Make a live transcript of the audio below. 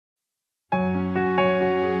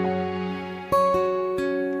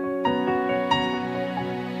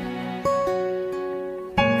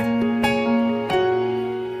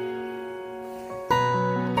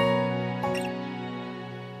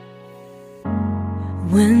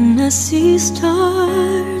When I see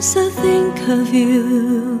stars, I think of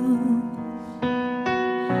you.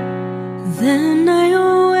 Then I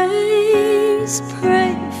always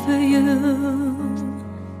pray for you.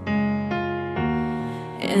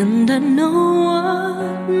 And I know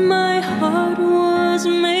what my heart was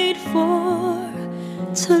made for,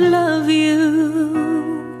 to love you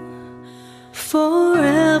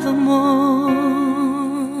forevermore.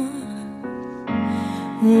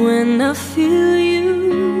 When I feel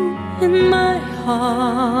you in my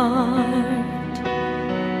heart,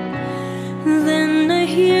 then I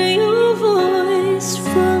hear your voice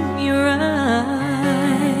from your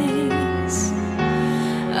eyes.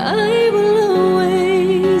 I will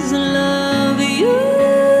always love you,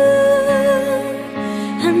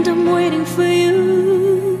 and I'm waiting for you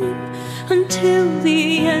until the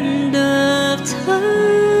end of time.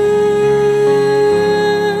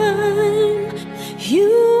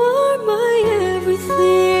 You are my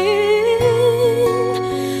everything.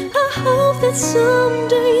 I hope that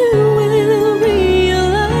someday you will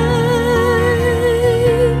realize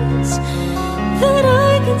that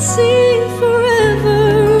I can see forever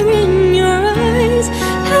in your eyes.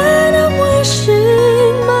 And I'm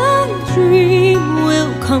wishing my dream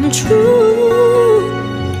will come true.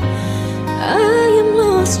 I am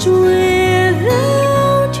lost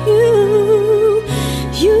without you.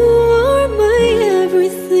 You are my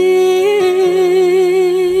everything.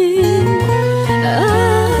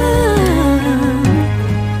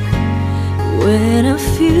 When I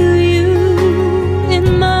feel you in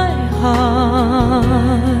my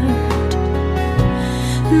heart,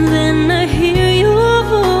 then I hear your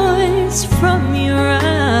voice from your eyes.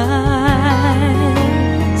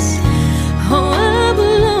 Oh, I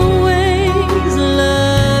will always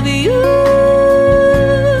love you,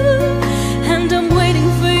 and I'm waiting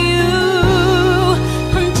for you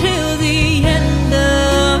until the end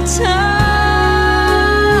of time.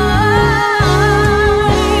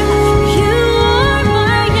 You are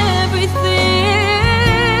my everything.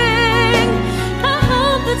 I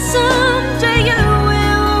hope that someday you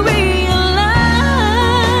will realize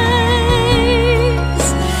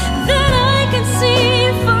that I can see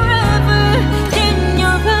forever in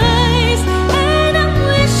your eyes. And I'm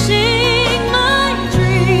wishing my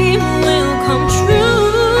dream will come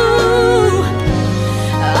true.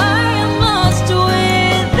 I am lost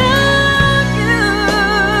without you.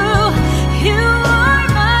 You are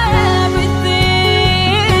my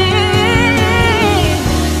everything.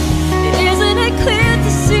 Isn't it clear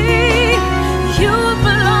to see you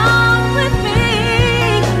belong with me?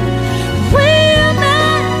 We're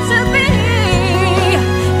meant to be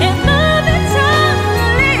in love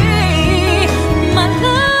eternally. My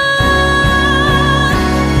love,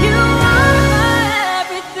 you are my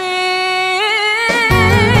everything.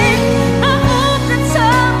 I hope that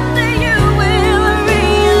someday you will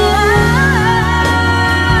realize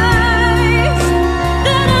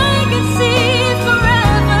that I can see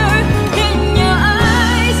forever in your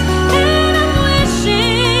eyes. And I'm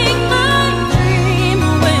wishing my dream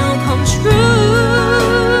will come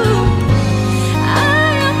true. I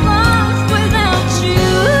am lost without you.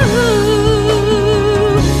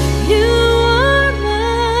 You are my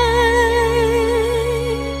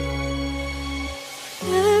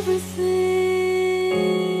everything.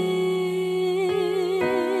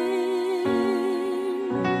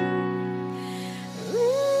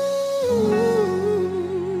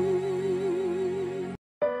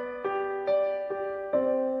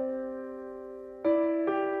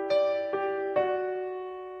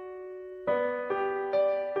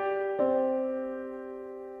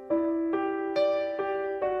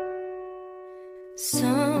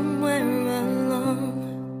 Somewhere along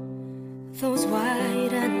those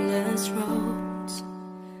wide endless roads,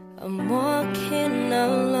 I'm walking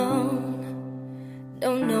alone,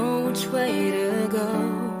 don't know which way to go.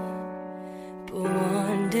 But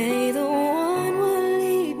one day the one will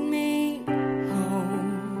lead me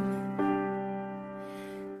home.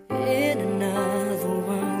 In another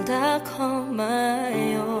world I'll call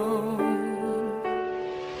my own.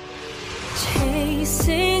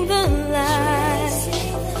 Chasing the light,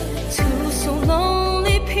 two so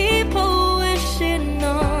lonely people wishing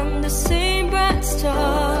on the same bright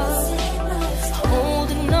star,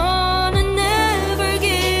 holding on and never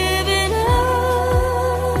giving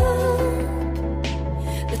up.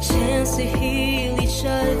 The chance to heal each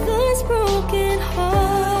other's broken heart.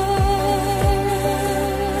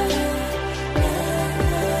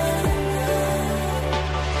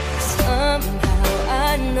 Somehow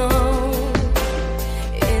I know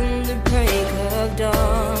in the break of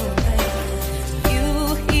dawn, you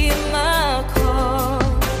hear my call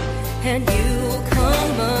and you come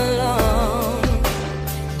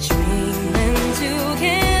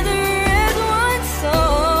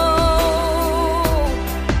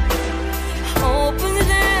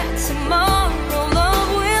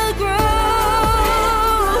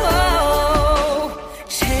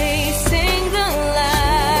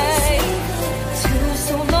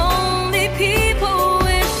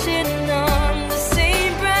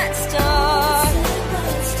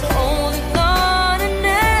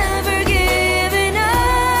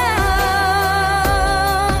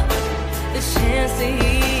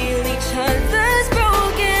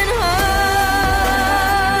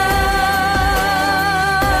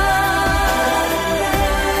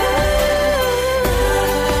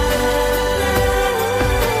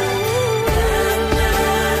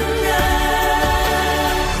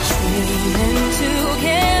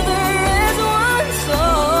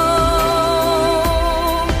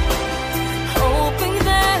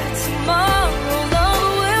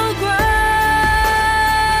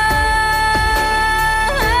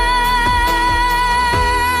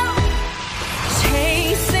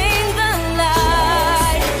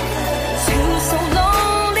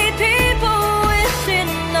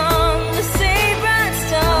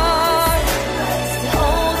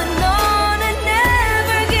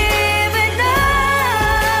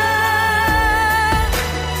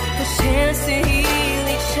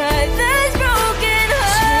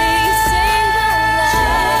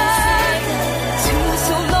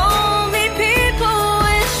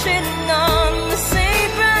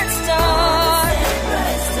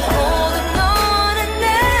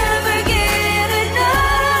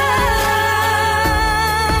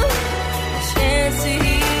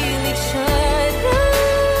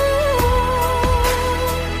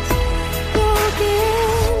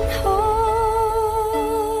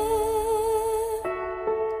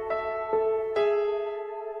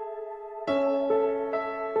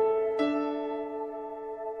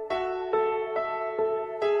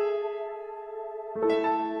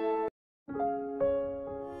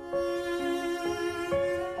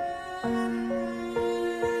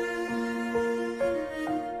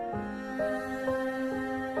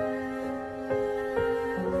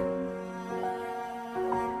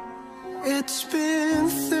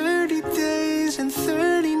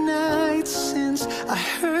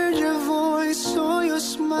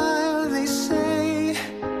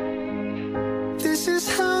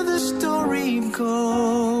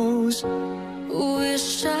goes.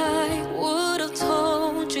 Wish I would've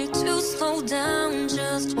told you to slow down.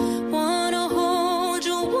 Just wanna hold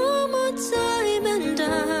you one more time, and I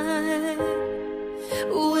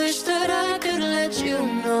wish that I could let you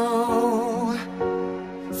know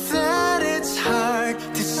that it's hard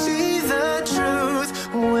to see the truth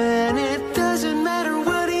when it doesn't matter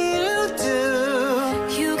what you do.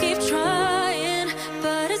 You keep trying,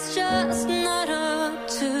 but it's just not up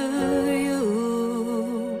to you.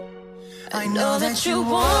 I know that you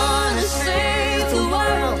wanna save the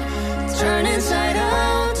world, turn inside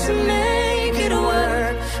out to make it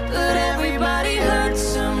work, but everybody hurts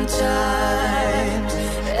sometimes.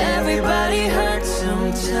 Everybody hurts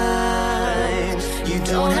sometimes. You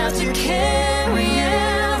don't have to carry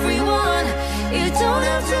everyone. You don't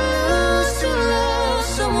have to lose to love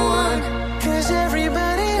someone, 'cause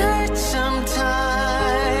everybody hurts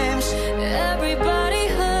sometimes. Everybody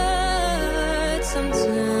hurts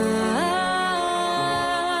sometimes.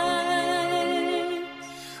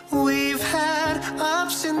 We've had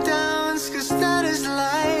ups and downs, 'cause that is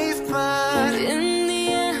life, but in the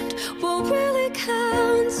end, what really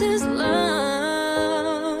counts is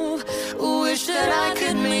love. Wish that I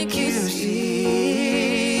could make you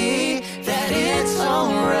see that it's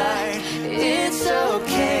alright, it's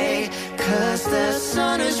okay, 'cause the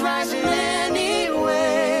sun is rising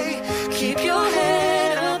anyway. Keep your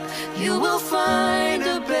head up, you will find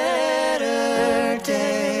a better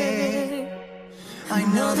day. I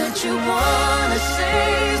know that you wanna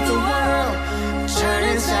save the world, turn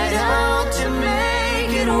inside out to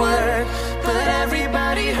make it work, but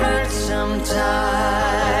everybody hurts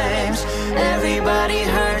sometimes. Everybody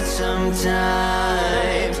hurts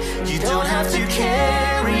sometimes. You don't have to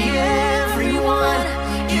carry everyone.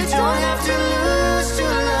 You don't have to lose to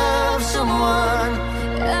love someone.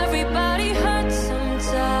 Everybody hurts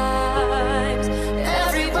sometimes.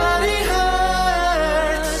 Everybody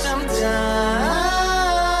hurts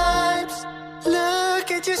sometimes. Look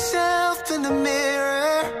at yourself in the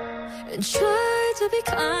mirror And try to be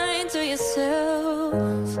kind to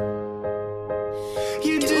yourself.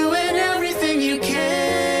 You're doing everything you can.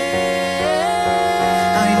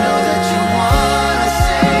 I know that you wanna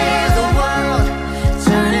save the world,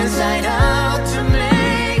 turn inside out to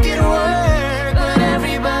make it work, but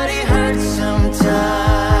everybody hurts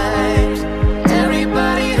sometimes.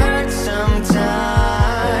 Everybody hurts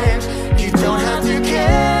sometimes. You don't have to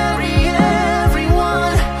carry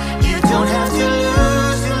everyone. You don't have to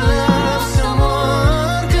lose to love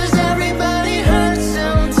someone, 'cause everybody hurts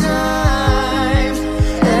sometimes.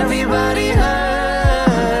 Everybody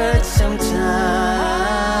hurts sometimes.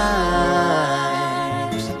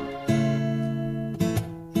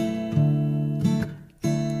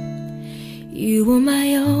 You were my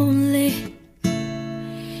only,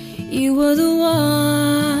 you were the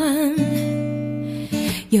one.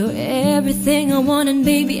 You're everything I want, and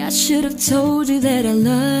baby, I should have told you that I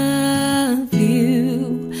love you.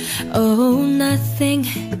 Oh, nothing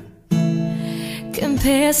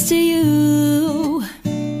compares to you.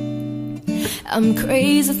 I'm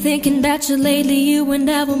crazy thinking about you lately. You and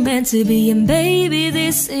I were meant to be, and baby,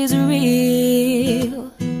 this is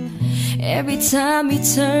real. Every time you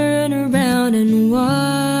turn around and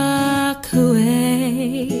walk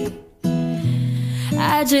away,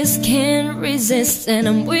 I just can't resist, and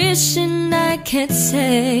I'm wishing I could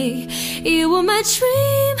say you were my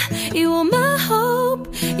dream, you were my hope,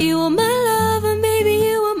 you were my love, and baby,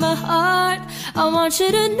 you were my heart. I want you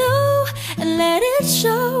to know and let it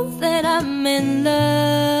show that I'm in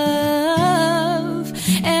love.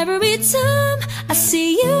 Every time I see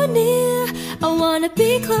you near, I wanna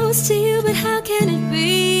be close to you, but how can it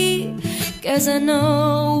be? 'Cause I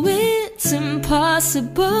know it's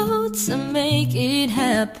impossible to make it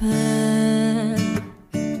happen,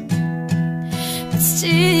 but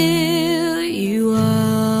still you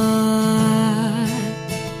are.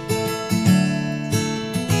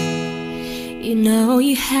 You know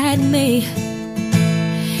you had me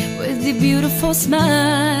with your beautiful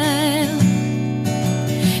smile.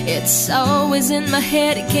 It's always in my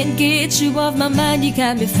head, I can't get you off my mind. You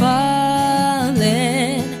got me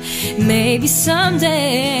falling. Maybe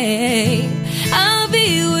someday I'll be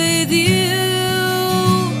with you.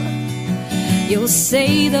 You'll say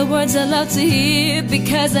the words I love to hear,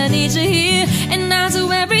 because I need you here, and I'll do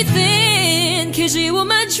everything, 'cause you were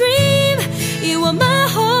my dream, you were my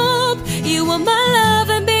hope, you were my love,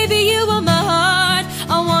 and baby, you were my heart.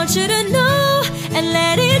 I want you to know and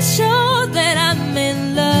let it show that I'm in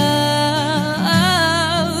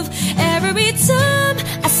love. Every time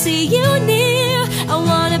I see you near, I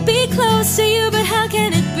wanna be close to you, but how can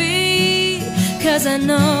it be? 'Cause I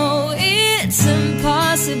know it it's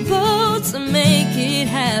impossible to make it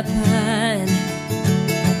happen.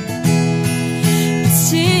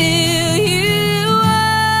 Till you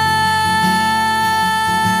are,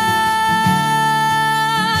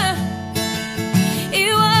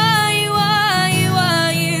 you are, you are, you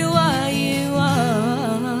are, you are, you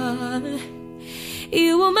are.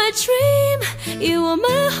 You are my dream, you are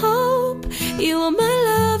my hope, you are my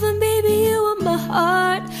love, and baby, you are my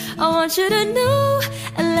heart. I want you to know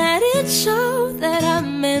and let it show that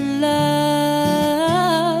I'm in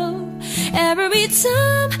love. Every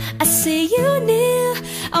time I see you near,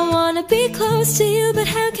 I wanna be close to you, but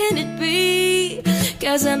how can it be?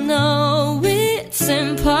 'Cause I know it's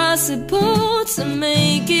impossible to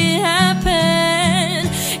make it happen.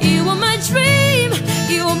 You are my dream,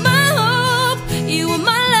 you are my hope, you are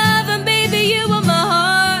my love, and baby, you are my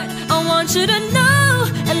heart. I want you to know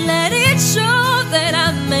and let it show that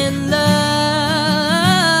I'm in love.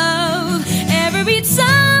 Every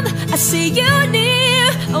time I see you near,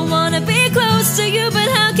 I wanna be close to you, but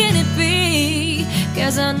how can it be?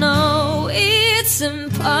 'Cause I know it's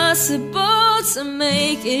impossible to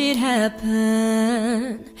make it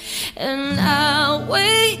happen. And I'll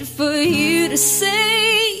wait for you to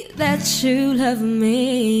say that you love me,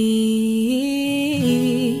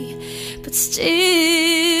 but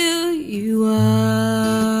still you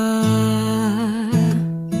are,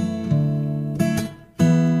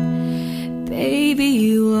 baby,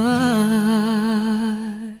 you are.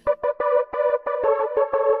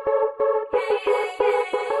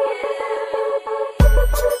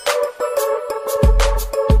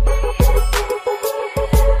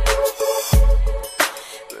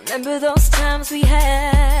 Remember those times we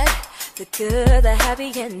had, the good, the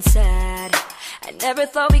happy and sad. I never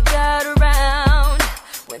thought we got around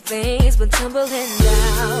when things were tumbling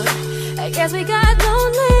down. I guess we got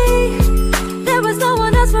lonely, there was no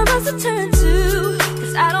one else for us to turn to.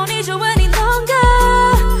 'Cause I don't need you any longer,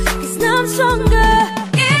 'cause now I'm stronger.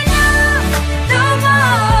 Enough, no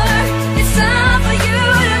more, it's time for you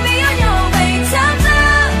to be on your way. Time's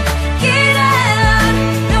up, get out,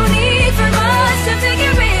 no need for us to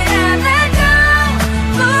figure it out. Let go,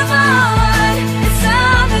 move on, it's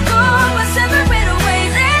time to go our separate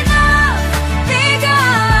ways. Enough, be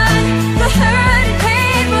gone, the hurt and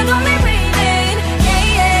pain will only remain. Yeah,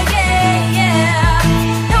 yeah, yeah, yeah,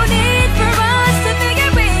 no need for us to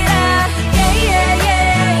figure it out. Yeah, yeah,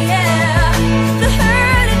 yeah, yeah, the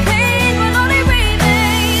hurt and pain will only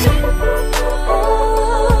remain.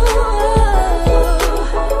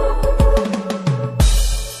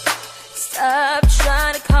 Stop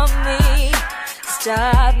trying to calm me,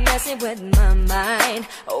 stop messing with my mind.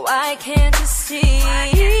 Oh, I can't just see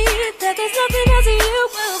that there's nothing else you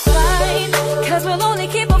will find. 'Cause we'll only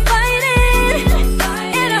keep on fighting,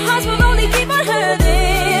 and our hearts will only keep on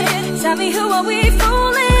hurting. Tell me, who are we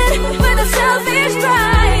fooling with a selfish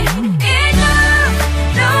pride? Enough,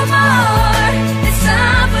 no more, it's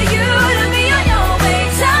time for you to be on your way.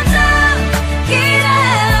 Time's up, get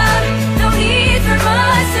out, no need for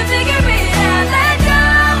us to figure it out. Let go,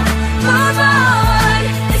 move on,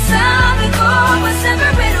 it's time to go our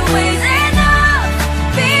separate ways. Enough,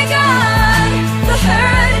 be gone, the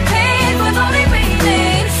hurt and pain will only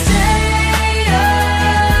remain. Stay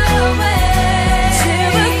away till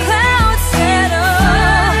the clouds settle.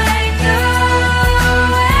 Like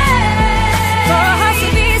away for our hearts to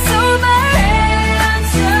be sober. And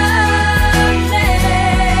someday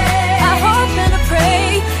I hope and I pray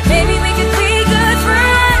maybe we can be good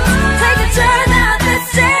friends. Take a turn out the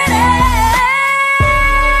city.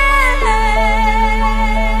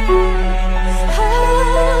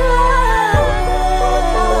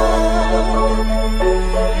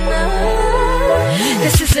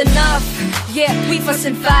 This is enough, yeah, we fuss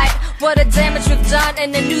and fight. What a damage we've done,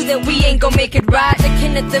 and I knew that we ain't gon' make it right.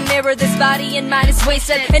 Looking at the mirror, this body and mind is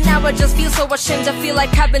wasted, and now I just feel so ashamed, I feel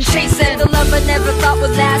like I've been chasing the love I never thought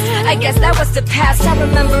would last. I guess that was the past. I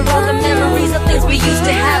remember all the memories of things we used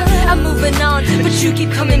to have. I'm moving on, but you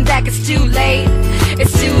keep coming back. It's too late,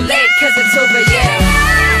 it's too late, 'cause it's over, yeah.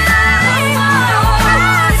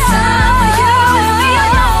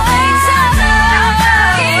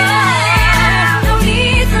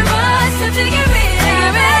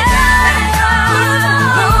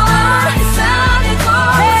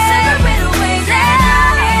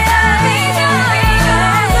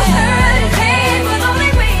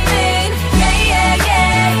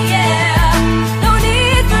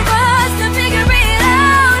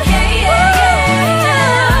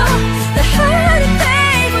 The hurt and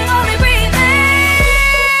pain will only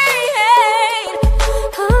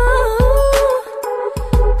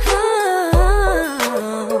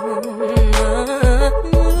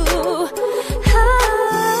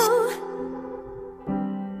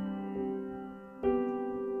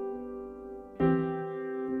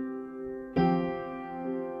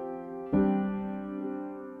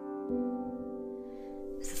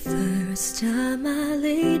First time I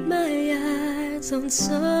laid my eyes on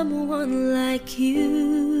someone like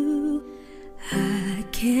you, I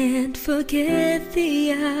can't forget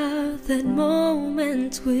the hour, that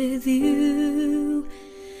moment with you.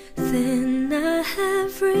 Then I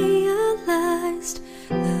have realized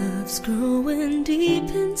love's growing deep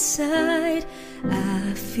inside.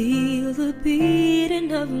 I feel the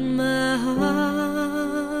beating of my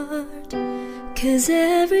heart. 'Cause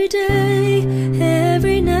every day,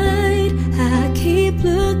 every night, I keep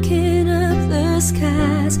looking up the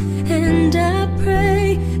skies, and I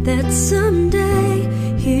pray that someday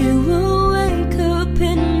you will wake up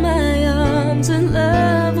in my arms and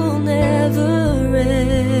love will never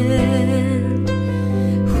end.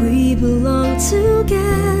 We belong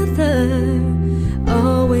together,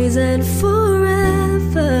 always and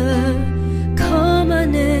forever. Call my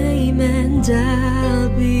name and I'll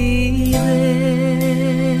be there.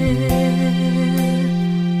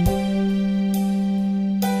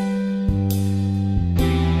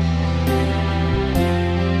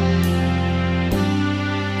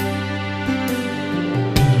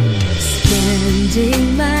 Spending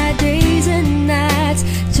my days and nights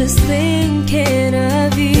just thinking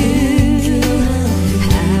of you.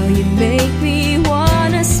 How you make me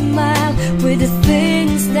wanna smile with the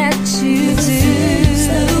things that you do.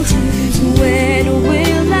 When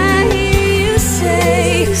will I hear you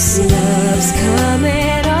say love's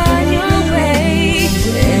coming on your way,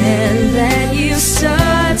 and that you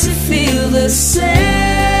start to feel the same?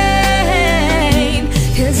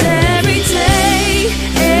 'Cause every day,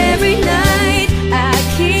 every night, I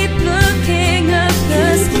keep looking up the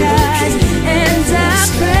skies, and I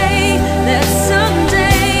pray that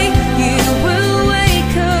someday you will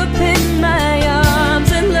wake up in my arms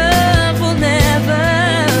and love will never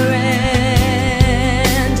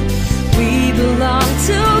end. We belong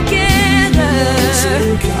together,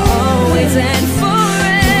 always and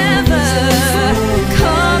forever.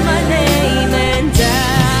 Call my name and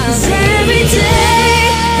I'll. 'Cause every day,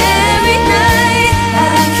 every night,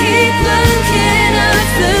 I keep looking up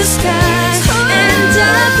the skies, and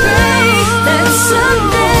I pray that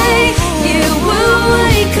someday you will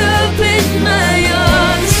wake up in my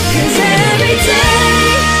arms. 'Cause every day,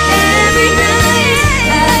 every night,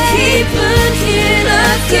 I keep looking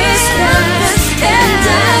up the skies, and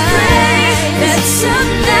I pray that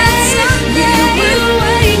someday you will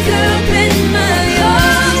wake up in my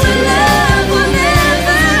arms and love will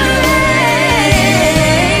never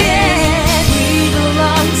end. We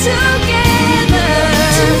belong together,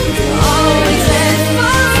 always and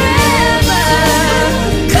forever.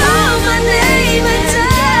 Call my name and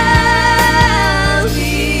I'll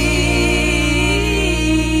be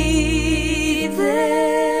there.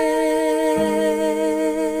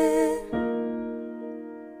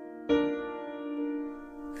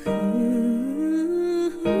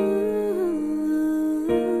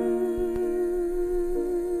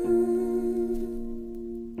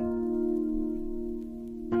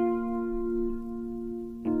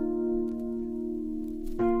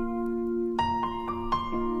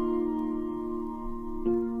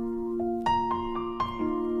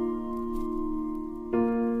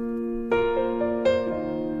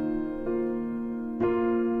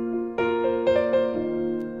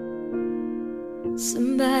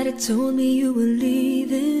 Somebody told me you were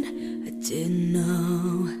leaving, I didn't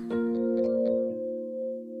know.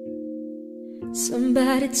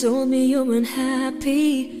 Somebody told me you're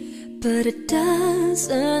unhappy, but it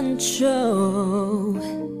doesn't show.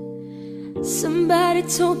 Somebody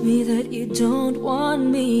told me that you don't want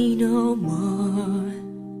me no more.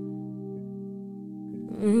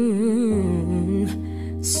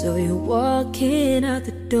 So you're walking out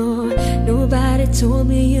the door. Nobody told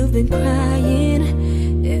me you've been crying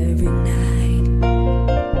every night.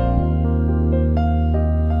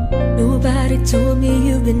 Nobody told me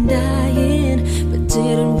you've been dying, but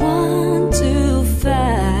didn't want to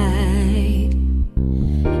fight.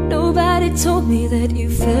 Nobody told me that you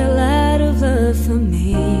fell out of love for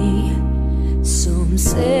me, so I'm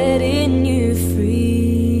setting you free.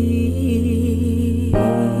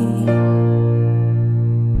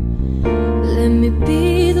 Let me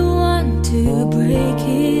be the one to break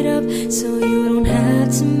it up, so you don't have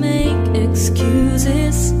to make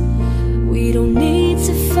excuses. We don't need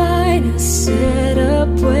to fight a setup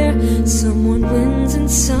where someone wins and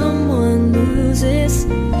someone loses.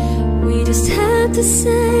 We just have to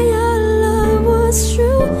say our love was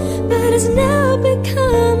true, but it's now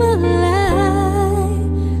become a lie.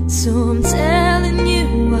 So I'm telling you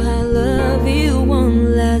I love you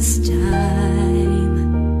one last time,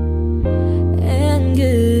 and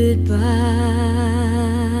goodbye.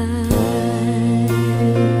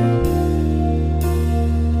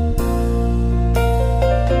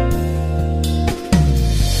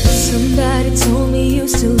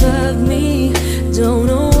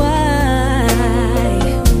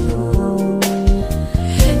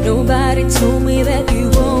 Somebody told me that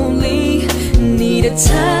you only needed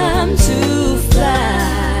time to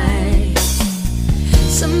fly.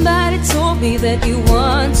 Somebody told me that you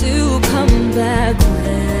want to come back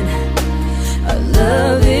when our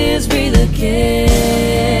love is real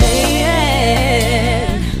again.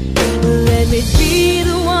 Let me be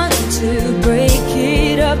the one to break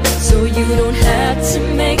it up, so you don't have to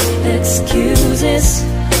make excuses.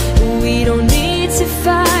 We don't need to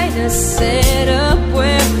fight a setup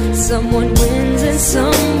where someone wins and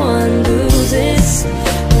someone loses.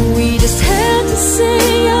 We just had to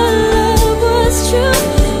say our love was true,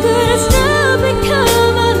 but it's now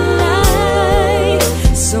become a lie.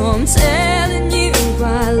 So I'm telling you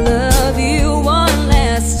I love you one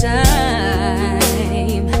last time,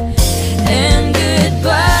 and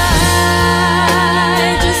goodbye.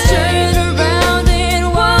 Just turn around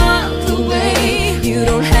and walk away. You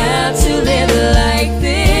don't have to live like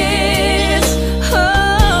this.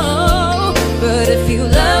 Oh, but if you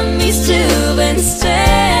love me still, then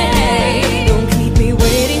stay. Don't keep me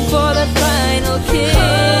waiting for the final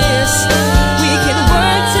kiss. We can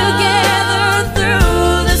work together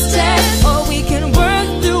through this test, or we can work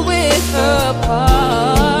through it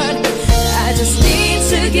apart. I just need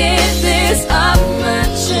to get this off my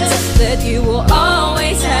chest, that you will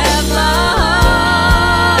always have my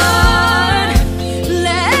heart.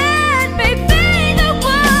 Let me be the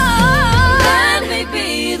one. Let me be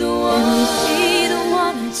the one. Be the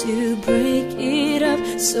one to break it up,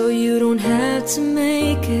 so you don't have to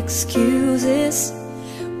make excuses.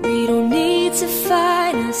 We don't need to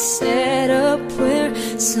fight a setup where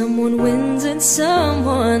someone wins and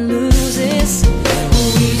someone loses.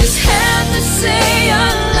 We just have to say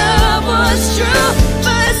our love was true,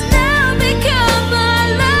 but it's now become a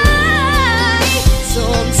lie. So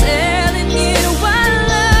I'm telling you I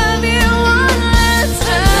love you one last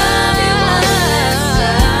time.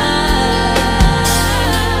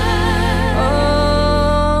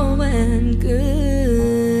 Oh, and goodbye.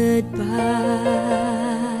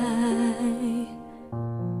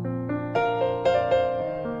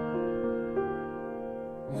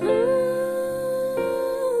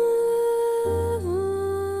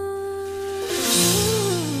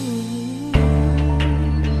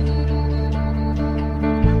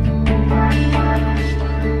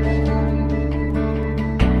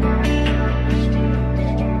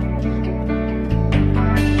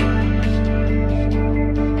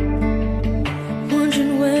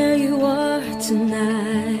 Wondering where you are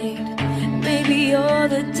tonight. Maybe you're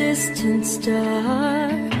the distant star.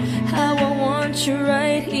 How I want you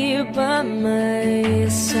right here by my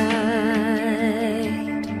side.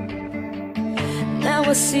 Now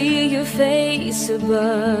I see your face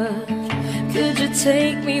above. Could you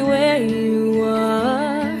take me where you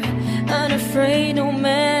are? Unafraid no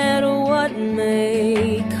matter what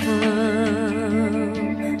may come.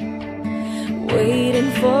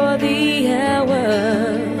 Waiting for the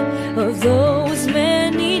hour of those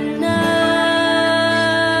many nights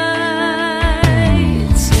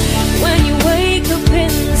when you wake up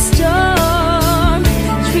in the storm.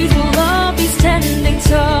 Trees will all be standing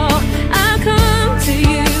tall. I'll come to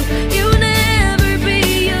you. You'll never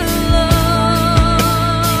be alone.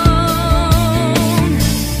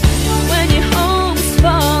 When your home is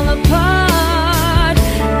far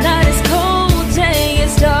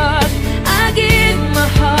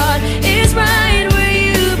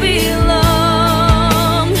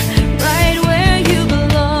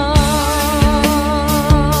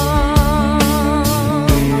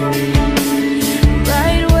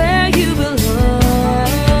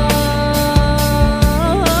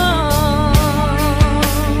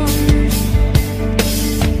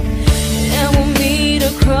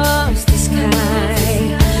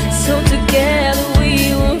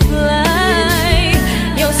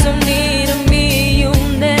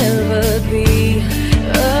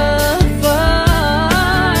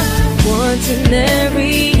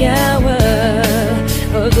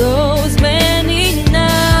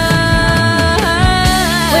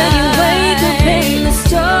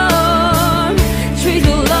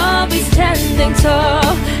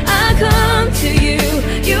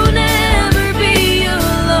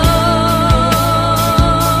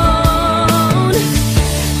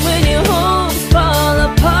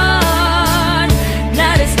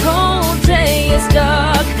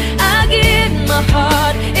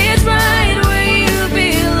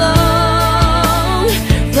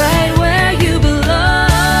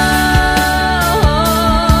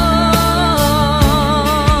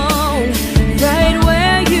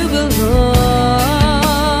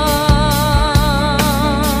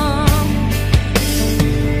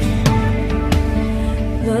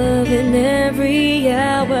love in every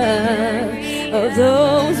hour of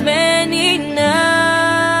those many nights.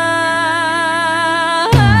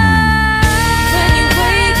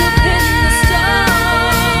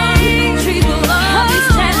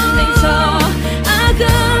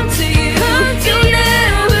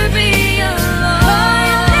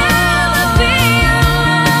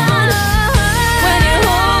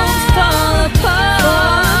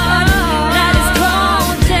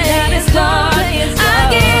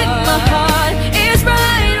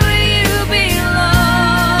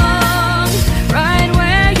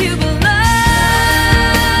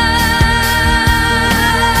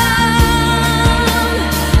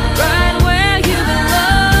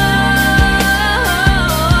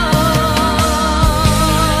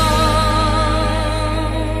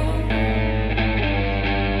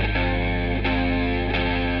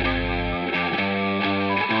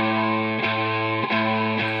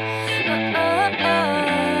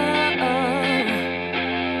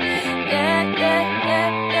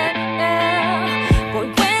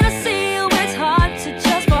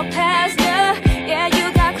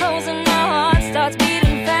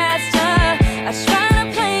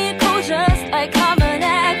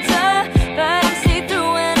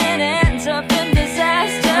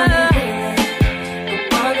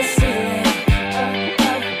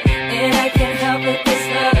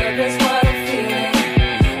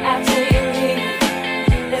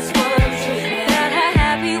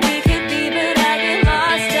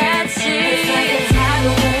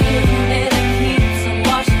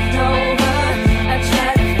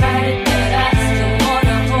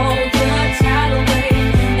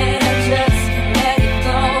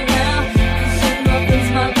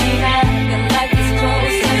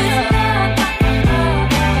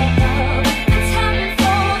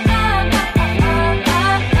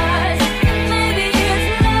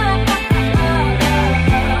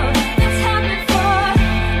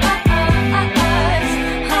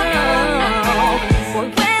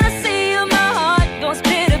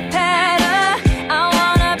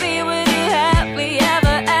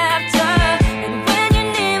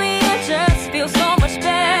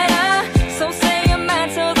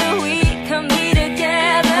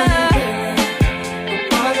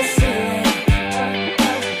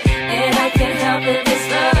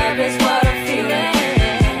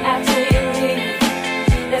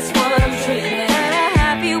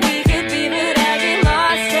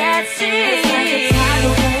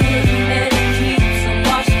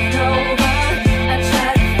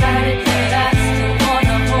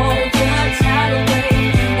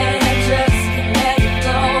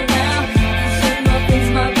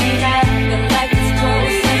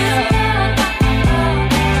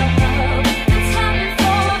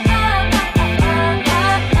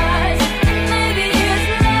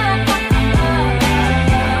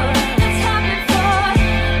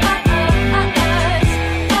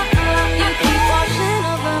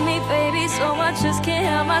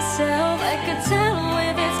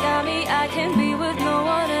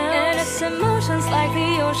 Emotions like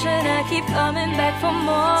the ocean, I keep coming back for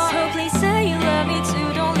more. So please say you love me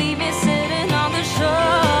too, don't leave me sitting on the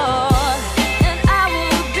shore. And I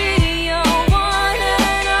will be your one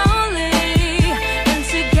and only, and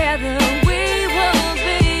together we will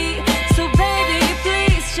be. So baby,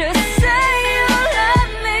 please just say you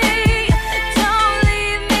love me, don't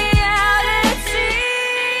leave me out at sea.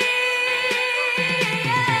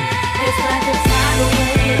 It's like a tidal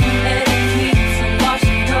wave and it keeps on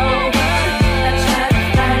washing over.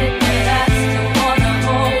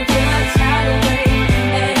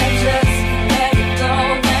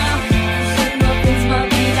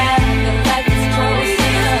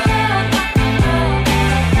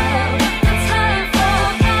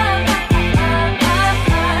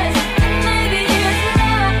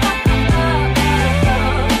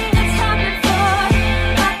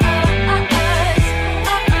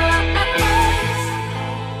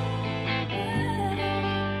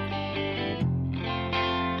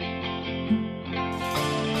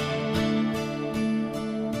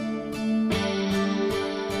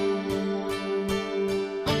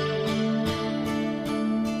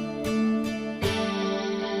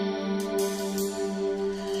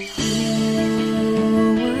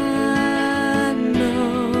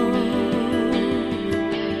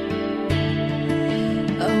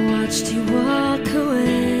 Watched you walk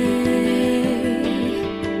away.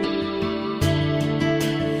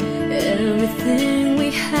 Everything we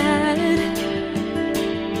had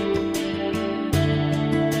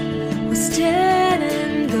was dead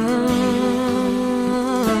and gone.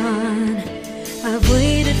 I've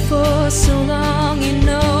waited for so long, you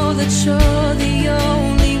know that you're the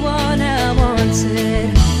only one I wanted.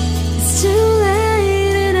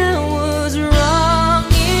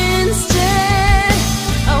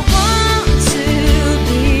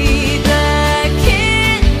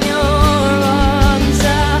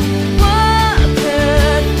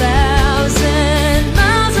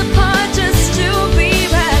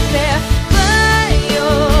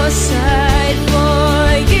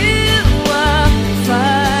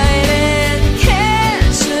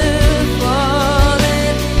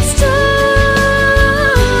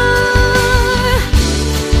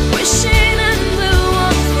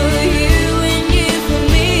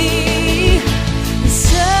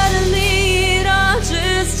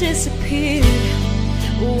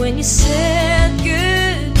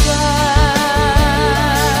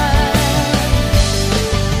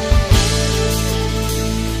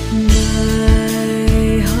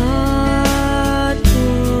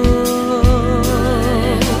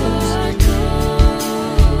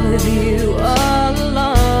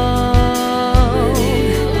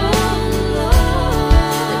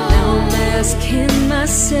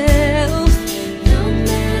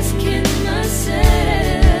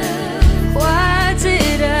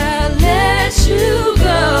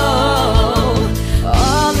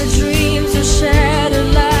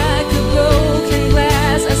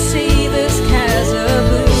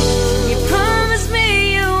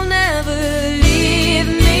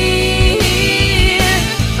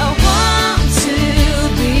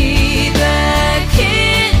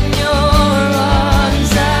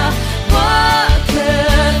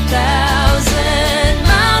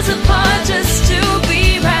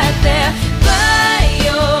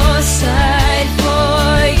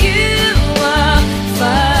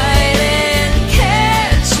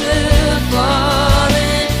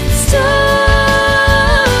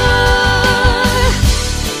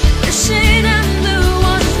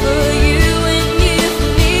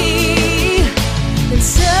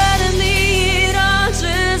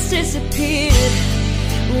 disappeared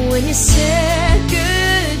when you said goodbye.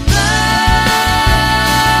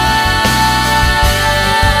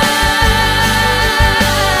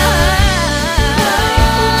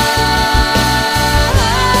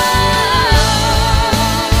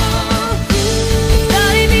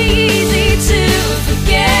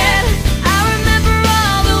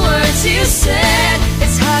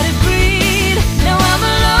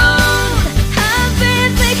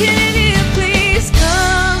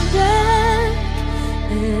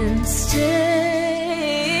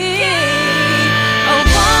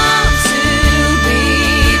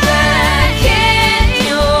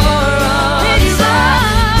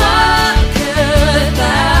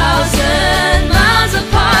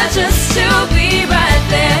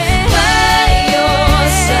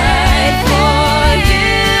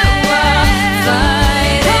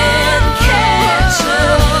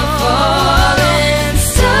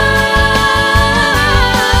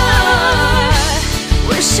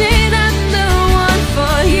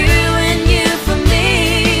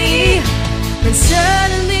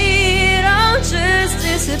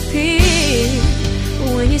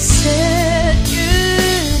 When you said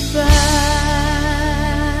goodbye.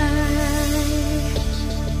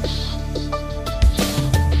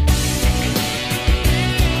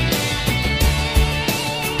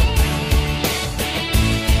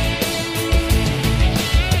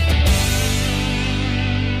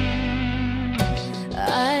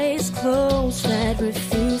 Eyes closed that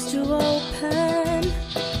refuse to open,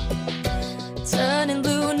 turning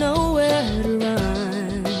blue, nowhere to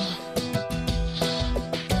run.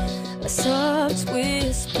 A soft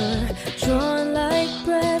whisper drawn like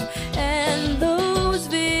breath, and those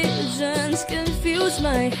visions confuse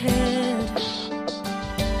my head.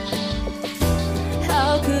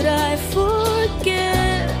 How could I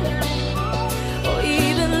forget or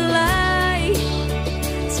even lie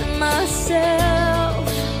to myself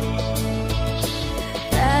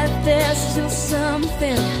that there's still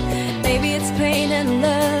something? Maybe it's pain and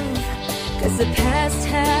love, 'cause the past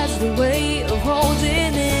has the way of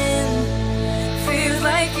holding in. Feels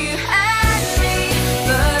like you had me,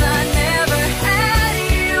 but I never had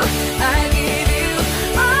you. I gave you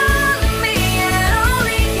all of me and I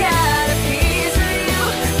only got a piece of you.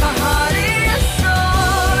 My heart is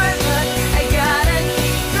sore, but I gotta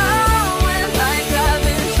keep going. Like I've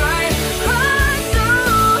been trying hard, so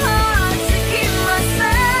hard to keep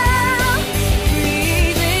myself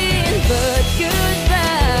breathing. But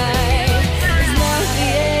goodbye is not the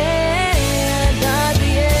end, not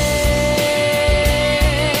the end.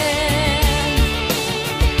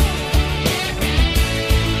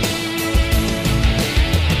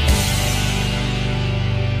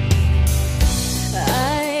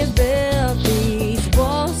 I built these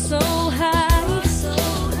walls so high,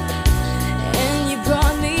 and you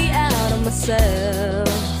brought me out of myself,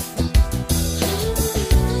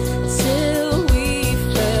 till we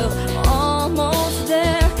fell almost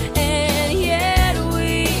there, and yet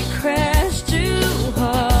we crashed too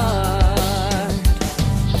hard.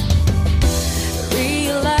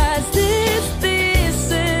 Realize this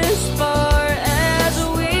is far as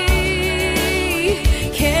we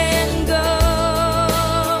can go.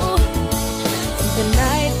 The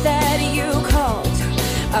night that you called,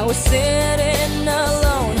 I was sitting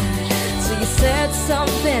alone, so you said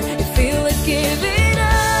something, you feel like giving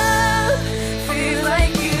up. Feel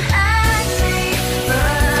like you had me,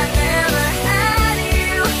 but I never had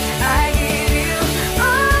you. I gave you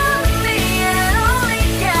all of me and I only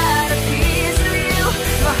got a piece of you.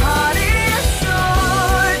 My heart is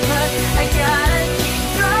sore, but I gotta keep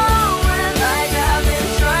going. Like I've been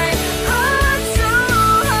trying hard, so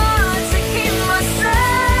hard to keep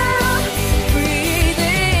myself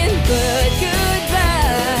breathing. But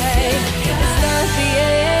goodbye, it's not the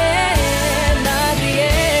end, not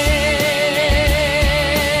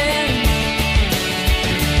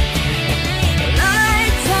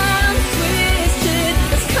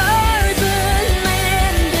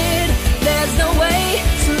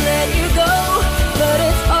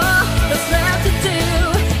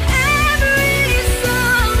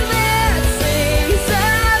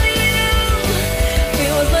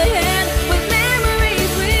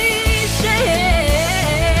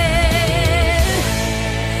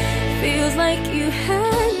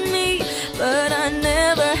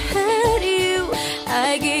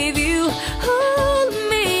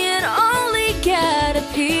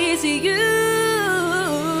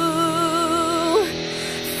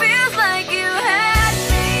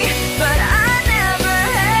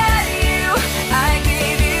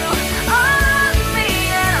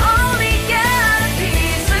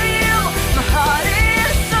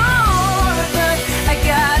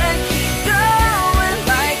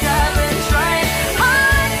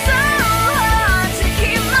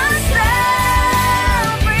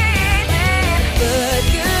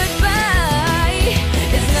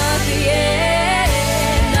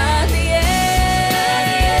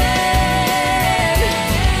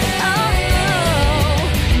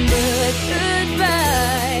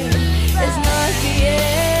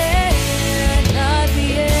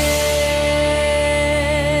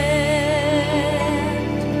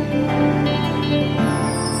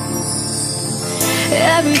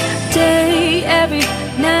Every day, every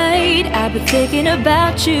night, I've been thinking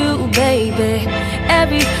about you, baby.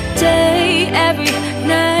 Every day, every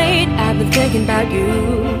night, I've been thinking about you.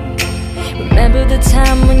 Remember the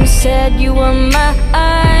time when you said you were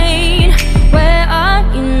mine? Where are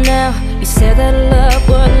you now? You said that love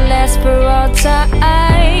would last for all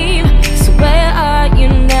time. So where are you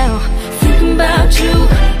now? Thinking about you,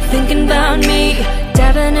 thinking about me,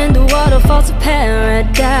 diving in the waterfalls of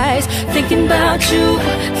paradise. Thinking about you,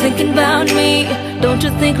 thinking about me. Don't you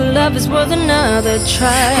think love is worth another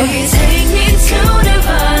try? Will you take me to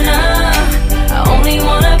Nirvana? I only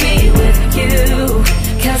wanna be with you.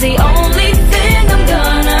 Cause the only thing I'm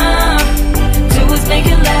gonna do is make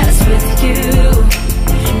it last with you.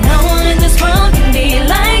 No one in this world can be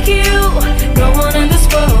like you. No one in this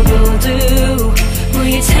world will do. Will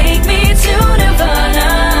you take me to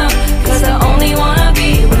Nirvana? Cause I only wanna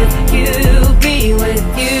be with you, be with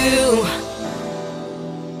you.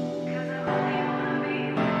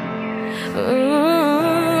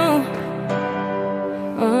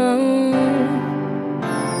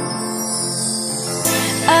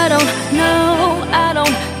 I don't know, I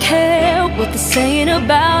don't care what they're saying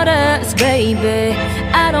about us, baby.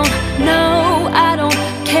 I don't know, I don't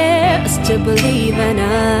care, I still believe in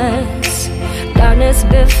us. Darkness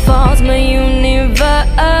befalls my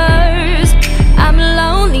universe. I'm a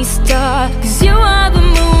lonely star, cause you are the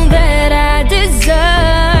moon that I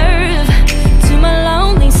deserve. To my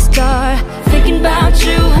lonely star, thinking about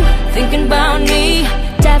you, thinking about me,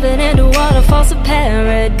 diving into waterfalls of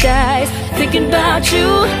paradise. Thinking about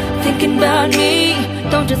you, thinking about me.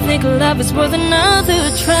 Don't you think love is worth another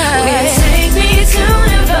try? Will you take me to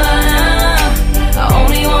Nirvana? I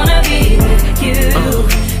only wanna be with you.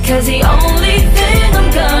 Cause the only thing I'm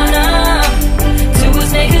gonna do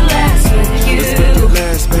is make it last with you.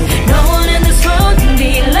 No one in this world can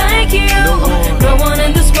be like you. No one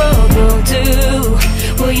in this world will do.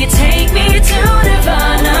 Will you take me to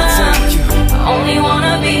Nirvana? I only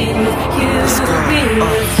wanna be with you, be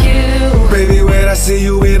with you. Baby, when I see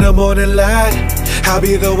you in the morning light, I'll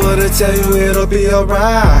be the one to tell you it'll be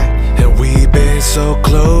alright. And we've been so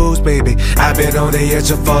close, baby, I've been on the edge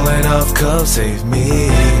of falling off, come save me.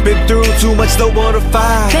 Been through too much, don't wanna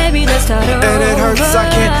fight. Baby, let's start over. And it hurts, I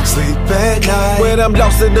can't sleep at night. When I'm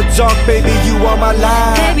lost in the dark, baby, you are my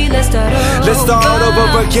light. Baby, let's start over. Let's start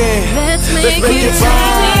over again. Let's make it right. Take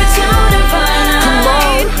me to Nirvana. Come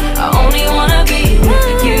on. I only wanna be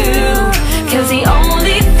with you. Cause the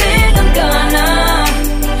only thing I'm gonna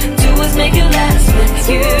do is make it last with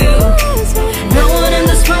you. No one in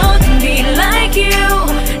this world can be like you.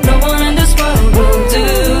 No one in this world will do.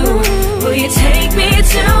 Will you take me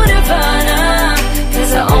to Nirvana?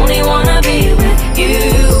 Cause I only wanna be with you.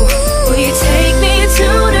 Will you take me to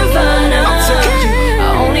Nirvana? I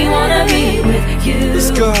only wanna be with you.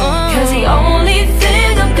 Cause the only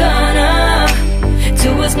thing I'm gonna do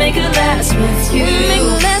is make it last with you. No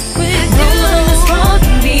one in this world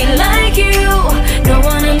can be like you. No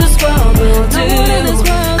one in this world will do.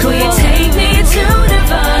 Will you take me to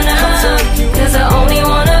Nirvana? Cause I only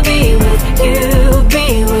wanna be with you, be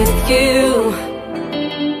with you.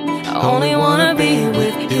 I only wanna be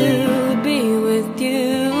with you, be with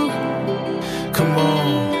you. Come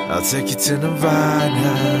on, I'll take you to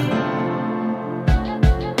Nirvana.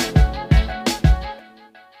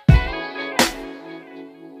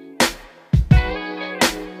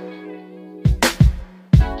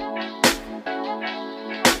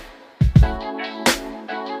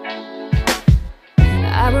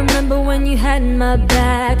 I remember when you had my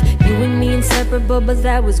back. You and me inseparable, but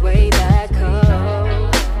that was way back home.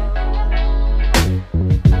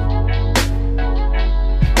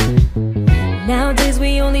 Nowadays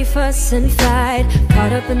we only fuss and fight,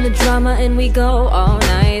 caught up in the drama and we go all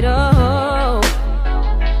night. Oh,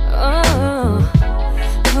 oh,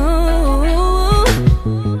 oh.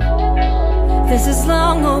 This is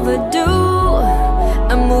long overdue.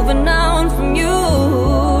 I'm moving on from you.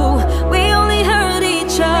 We only hurt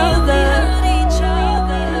each other.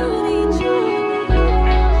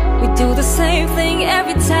 We do the same thing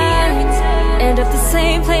every time, end up the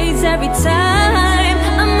same place every time.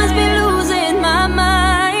 I must be losing my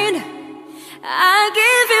mind. I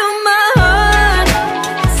give you my heart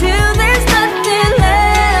till there's nothing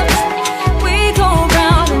left. We go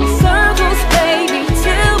round in circles, baby,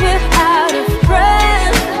 till we're out of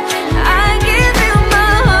breath. I give you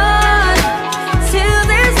my heart till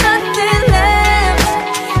there's nothing left.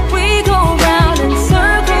 We go round in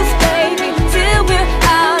circles, baby, till we're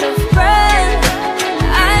out of breath.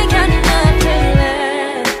 I got nothing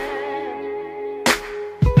left.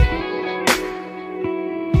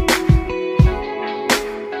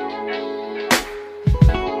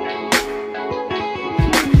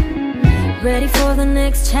 ready for the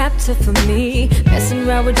next chapter for me. Messing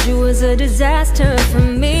around with you was a disaster for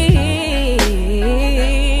me.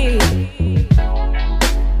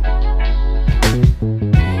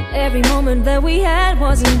 Every moment that we had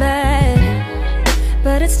wasn't bad,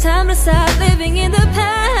 but it's time to stop living in the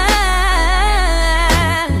past.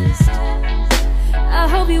 I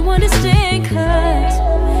hope you understand, 'cause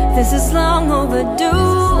this is long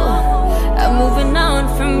overdue. I'm moving on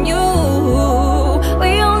from you.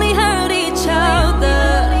 We only hurt each other.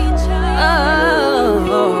 Oh,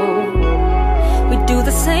 we do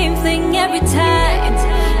the same thing every time,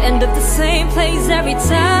 end up the same place every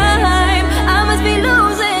time. I must be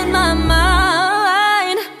losing my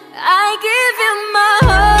mind. I give you my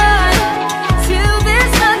heart till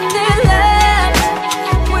there's nothing left.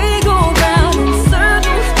 We go round in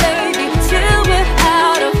circles, baby, till we're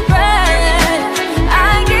out of breath.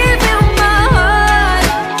 I give you my heart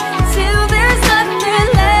till there's nothing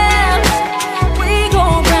left. We go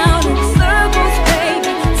round in circles,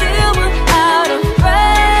 baby, till we're out of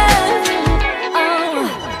breath. Oh,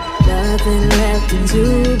 nothing left to do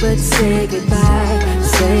but say goodbye,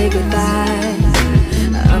 say goodbye.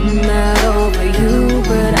 I'm not over you,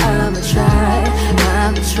 but I'ma try,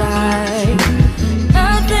 I'ma try.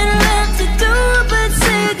 Nothing left to do but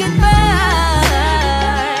say goodbye.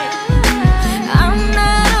 I'm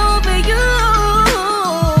not over you,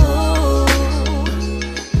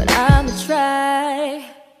 but I'ma try.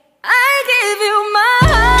 I give you my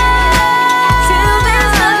heart till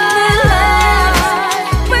there's nothing left.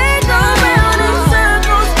 We go round in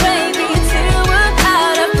circles, baby, till we're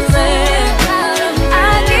out of breath.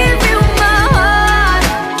 I give you my heart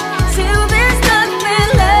till there's nothing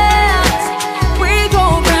left. We go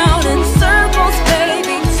round in circles,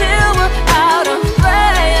 baby, till we're out of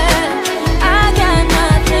breath. I got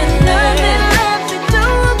nothing left to do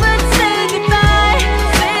but say goodbye,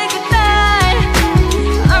 say goodbye.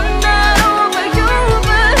 I'm not over you,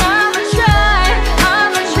 but I'ma try,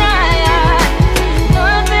 I'ma try.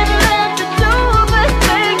 Nothing left to do but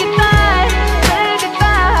say goodbye, say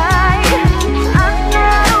goodbye. I'm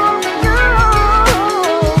not over you.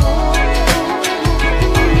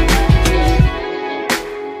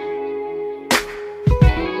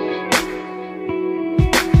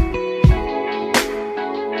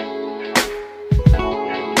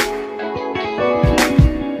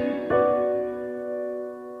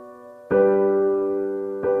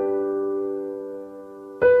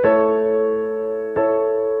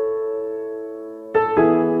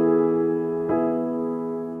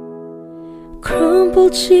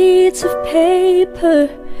 Crumpled sheets of paper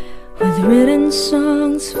with written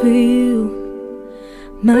songs for you.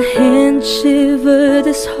 My hands shiver,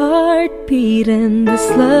 this heartbeat and this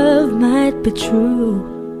love might be true.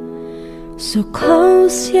 So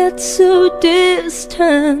close yet so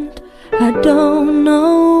distant, I don't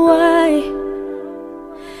know why.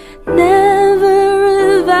 Never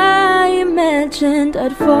have I imagined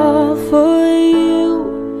I'd fall for you.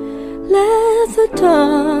 Let the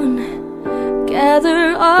dawn gather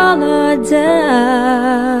all our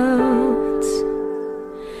doubts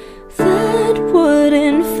that would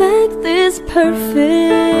infect this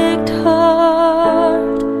perfect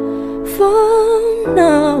heart. For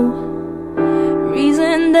no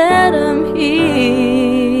reason that I'm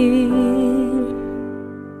here,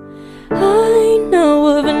 I know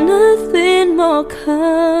of nothing more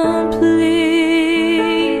complete.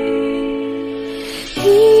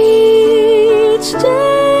 Each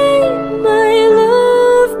day my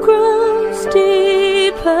love grows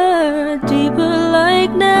deeper, deeper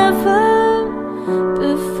like never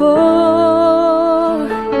before.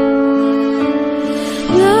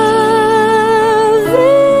 Love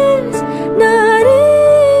is not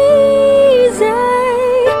easy,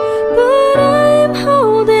 but I'm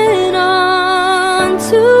holding on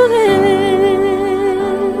to this.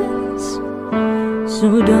 So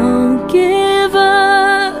don't give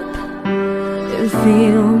up and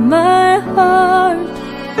feel my heart.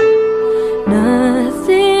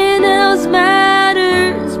 Nothing else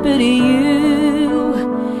matters but you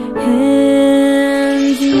and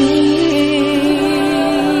me.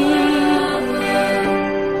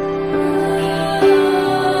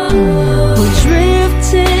 We're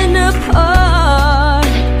drifting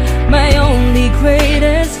apart, my only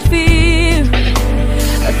greatest fear.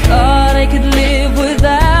 I thought I could live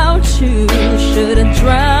without you, shouldn't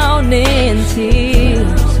drown in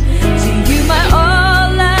tears. To you my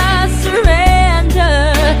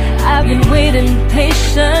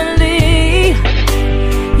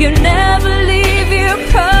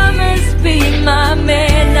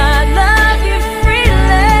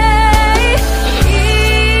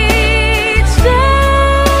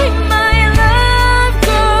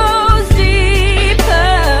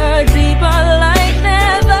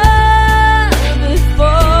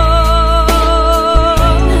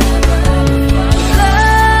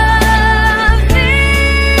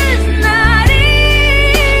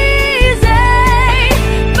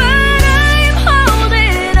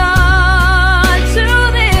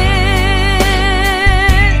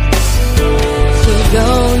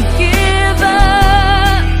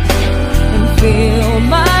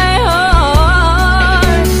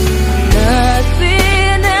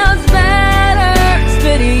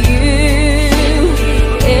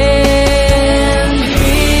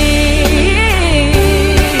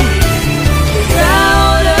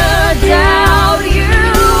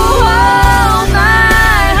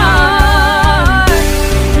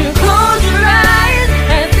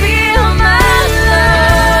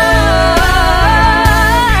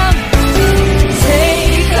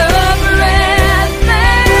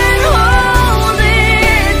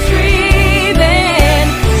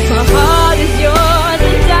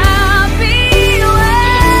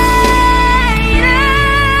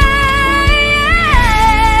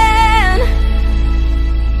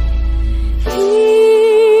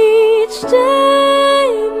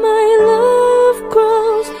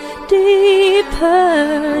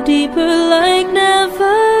deeper like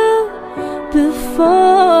never before.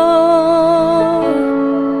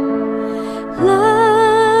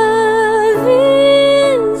 Love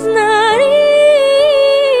is not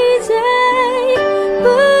easy,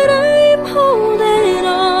 but I'm holding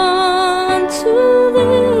on to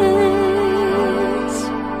this.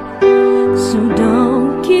 So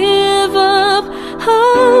don't give up,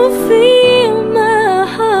 I'll feel my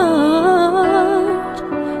heart.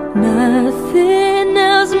 Nothing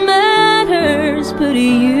else matters but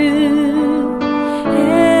you.